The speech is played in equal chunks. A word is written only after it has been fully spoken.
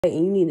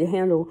And you need to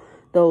handle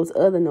those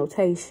other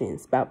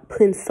notations about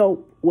putting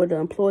soap where the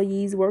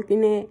employees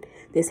working at,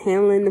 that's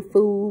handling the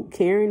food,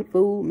 carrying the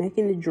food,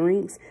 making the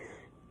drinks.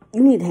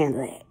 You need to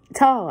handle that.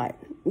 Todd,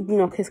 you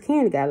know, because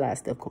Kandi got a lot of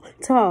stuff going.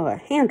 Todd,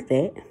 handle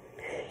that.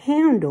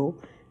 Handle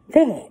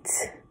that.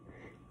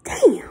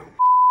 Damn.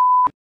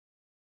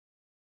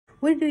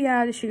 What do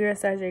y'all? This your girl,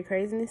 Star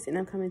Craziness, and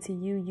I'm coming to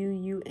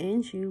you,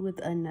 and you with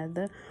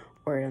another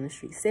Word on the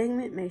Street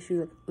segment. Make sure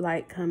you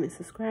like, comment,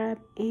 subscribe,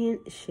 and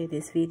share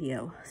this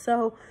video.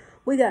 So,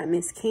 we got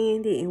Miss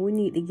Kandi, and we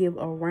need to give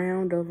a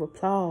round of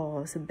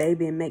applause,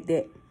 baby, and make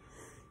that,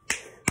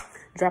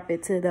 drop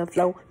it to the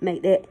floor,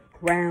 make that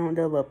round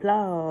of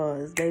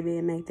applause, baby,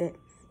 and make that.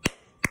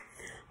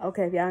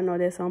 Okay, if y'all know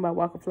that song by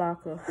Waka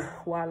Flocka,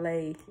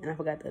 Wale, and I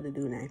forgot the other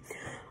dude's name.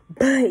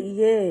 But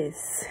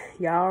yes,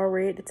 y'all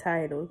read the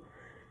title.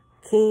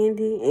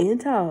 Kandi and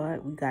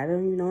Todd, we gotta,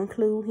 you know,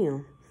 include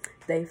him.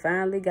 They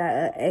finally got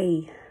an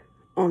A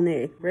on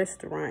their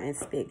restaurant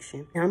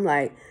inspection. And I'm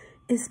like,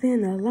 it's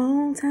been a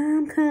long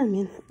time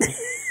coming.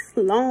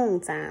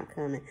 Long time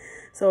coming.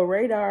 So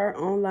Radar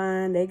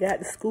Online, they got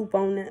the scoop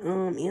on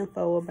the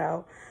info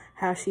about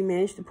how she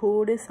managed to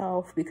pull this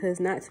off,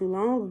 because not too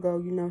long ago,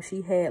 you know,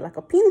 she had like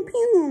a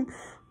pew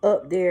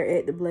up there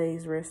at the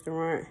Blaze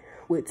restaurant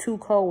with two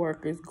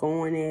co-workers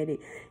going at it,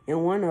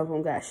 and one of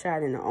them got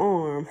shot in the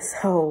arm.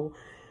 So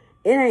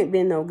it ain't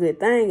been no good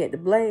thing at the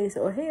Blaze,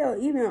 or hell,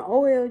 even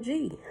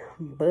OLG.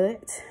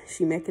 But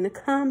she making a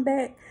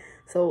comeback.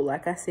 So,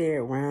 like I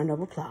said, round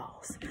of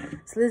applause.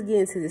 So, let's get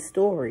into the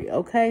story,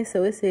 okay?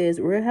 So, it says,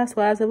 Real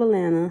Housewives of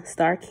Atlanta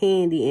star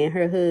Kandi and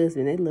her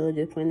husband. They love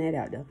just putting that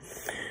out there.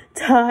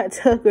 Todd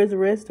Tucker's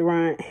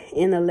restaurant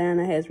in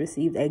Atlanta has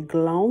received a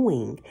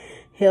glowing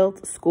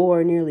health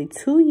score nearly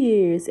 2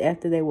 years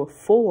after they were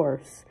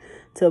forced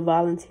to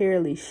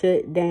voluntarily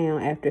shut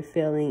down after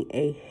failing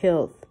a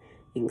health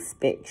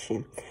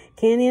inspection.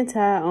 Kandi and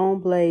Todd own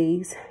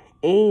Blaze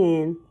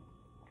and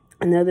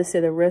another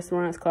set of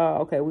restaurants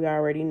called, okay, we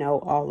already know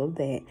all of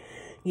that.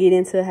 Get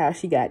into how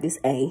she got this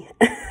A.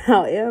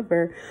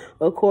 However,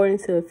 according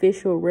to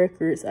official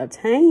records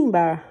obtained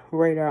by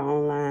Radar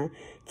Online,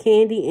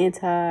 Kandi and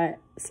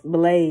Todd's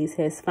Blaze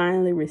has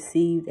finally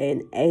received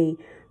an A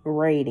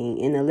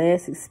rating. And the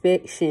latest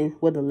inspection,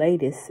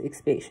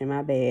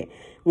 my bad,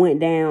 went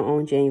down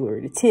on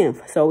January the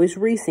 10th. So it's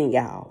recent,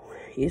 y'all.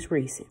 It's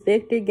recent.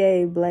 Victor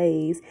gave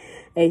Blaze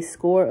a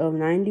score of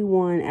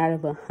 91 out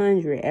of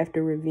 100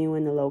 after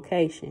reviewing the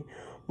location.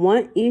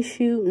 One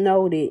issue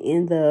noted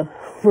in the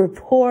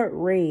report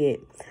read,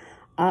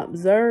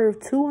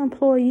 observed 2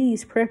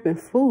 employees prepping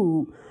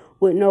food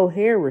with no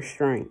hair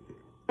restraint.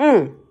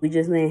 We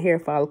just letting hair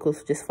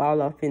follicles just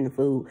fall off in the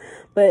food.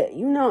 But,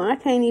 you know, I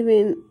can't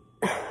even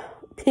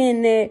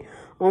pin that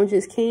on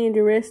just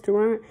Kandi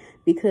restaurant,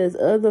 because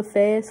other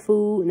fast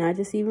food, not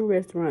just even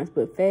restaurants,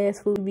 but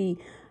fast food, be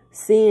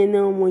seeing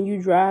them when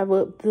you drive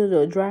up to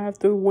the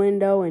drive-through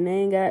window,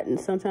 and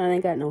sometimes they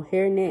ain't got no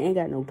hairnet, ain't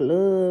got no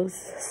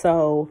gloves.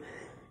 So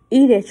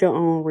eat at your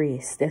own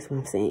risk. That's what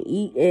I'm saying.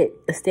 Eat at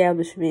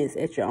establishments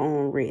at your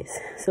own risk.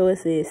 So it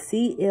says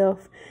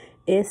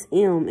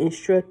CFSM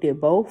instructed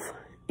both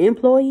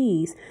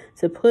employees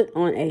to put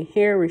on a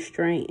hair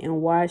restraint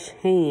and wash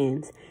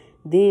hands,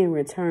 then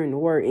return to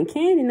work. And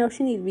Kandi knows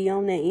she need to be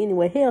on that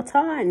anyway. Hell,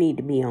 Todd need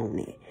to be on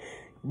that.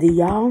 Do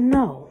y'all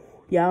know?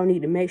 Y'all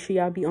need to make sure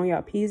y'all be on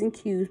y'all P's and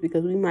Q's,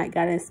 because we might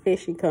got an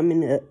inspection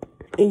coming up,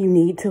 and you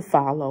need to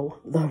follow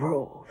the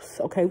rules.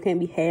 Okay, we can't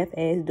be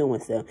half-ass doing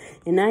stuff.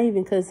 And not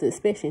even because the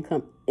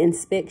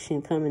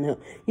inspection coming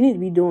up. You need to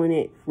be doing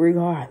it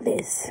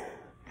regardless.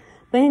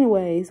 But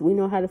anyways, we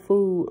know how the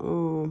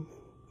food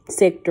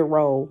sector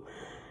roll.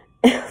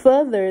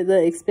 Further,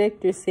 the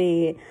inspector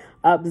said,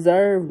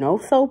 observe no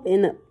soap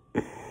in the...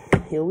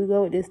 Here we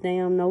go with this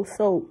damn no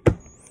soap.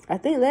 I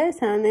think last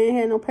time they ain't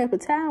had no paper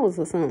towels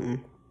or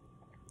something.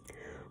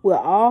 With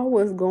all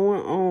what's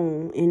going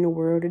on in the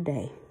world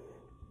today,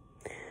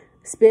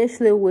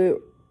 especially with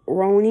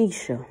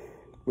Ronisha,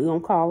 we're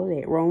going to call her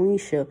that,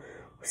 Ronisha,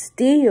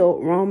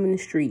 still roaming the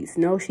streets.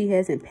 No, she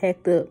hasn't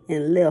packed up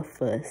and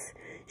left us.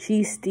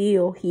 She's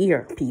still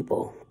here,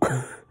 people.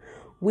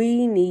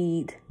 We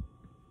need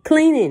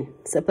cleaning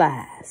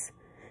supplies,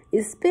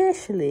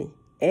 especially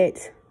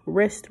at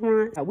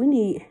restaurants. We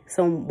need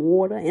some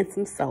water and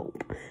some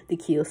soap to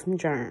kill some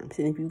germs.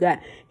 And if you got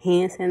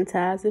hand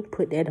sanitizer,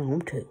 put that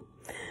on too.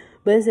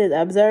 But it says,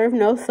 observe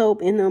no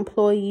soap in the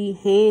employee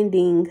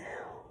handing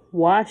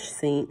wash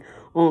sink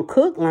on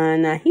cook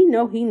line. Now, he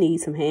know he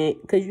needs some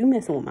hand, because you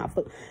messing with my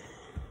foot.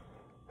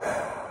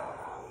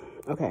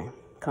 Okay,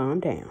 calm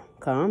down.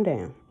 Calm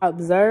down.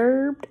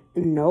 Observed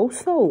no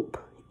soap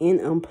in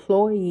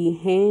employee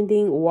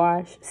handing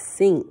wash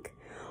sink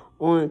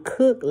on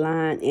cook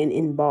line and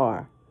in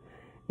bar.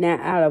 Now,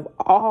 out of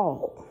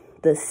all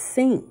the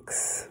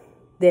sinks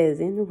that is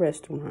in the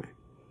restaurant,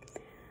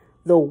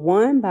 the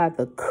one by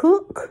the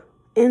cook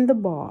and the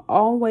bar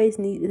always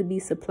needs to be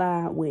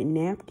supplied with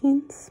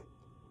napkins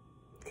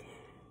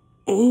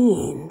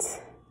and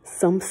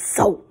some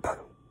soap.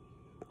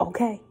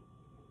 Okay?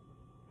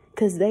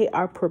 because they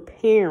are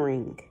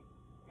preparing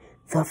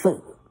the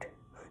food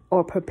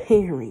or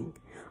preparing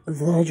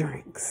the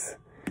drinks.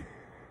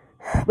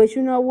 But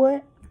you know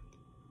what?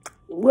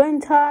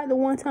 Wasn't Todd the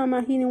one time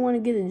he didn't want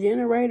to get a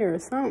generator or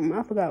something?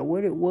 I forgot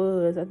what it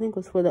was. I think it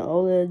was for the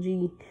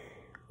OLG,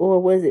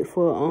 or was it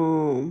for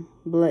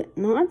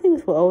no, I think it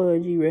was for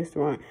OLG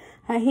restaurant.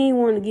 How he didn't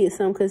want to get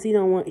some because he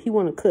want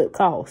to cut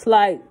costs.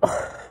 Like,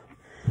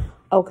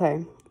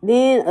 okay.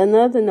 Then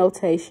another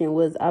notation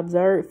was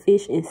observed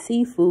fish and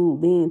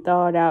seafood being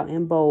thawed out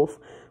in both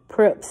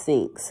prep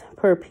sinks.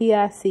 Per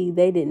PIC,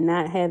 they did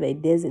not have a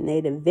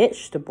designated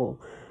vegetable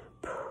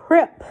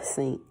prep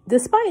sink.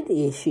 Despite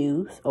the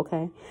issues,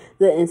 okay,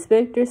 the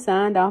inspector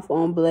signed off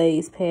on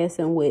Blaze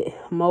passing with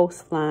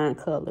most flying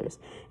colors.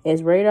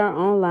 As Radar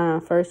Online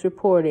first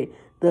reported,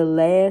 the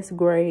last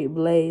grade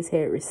Blaze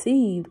had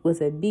received was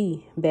a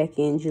B back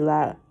in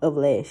July of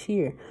last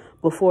year.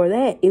 Before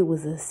that, it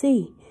was a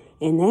C,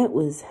 and that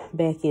was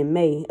back in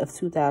May of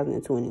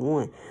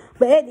 2021.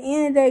 But at the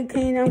end of the day,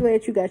 King, I'm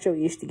glad you got your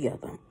ish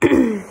together.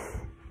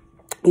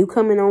 You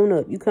coming on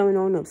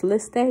up. So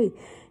let's stay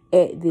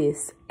at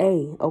this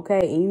A, okay?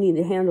 And you need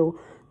to handle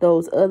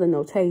those other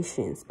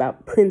notations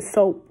about putting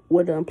soap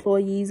where the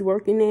employees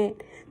working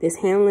at, that's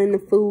handling the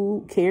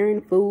food,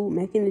 carrying the food,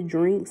 making the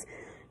drinks.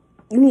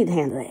 You need to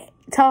handle that.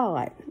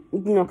 Todd,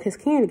 you know, because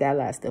Kandi got a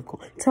lot of stuff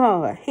going.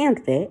 Todd,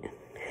 handle that.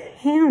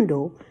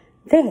 Handle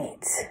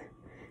that.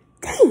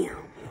 Damn.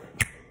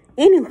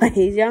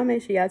 Anyways, y'all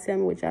make sure y'all tell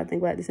me what y'all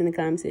think about this in the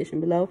comment section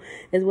below.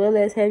 As well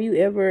as, have you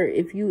ever,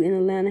 if you in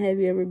Atlanta, have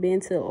you ever been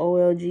to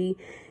OLG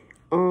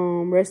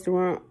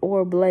restaurant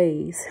or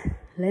Blaze?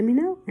 Let me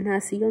know, and I'll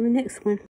see you on the next one.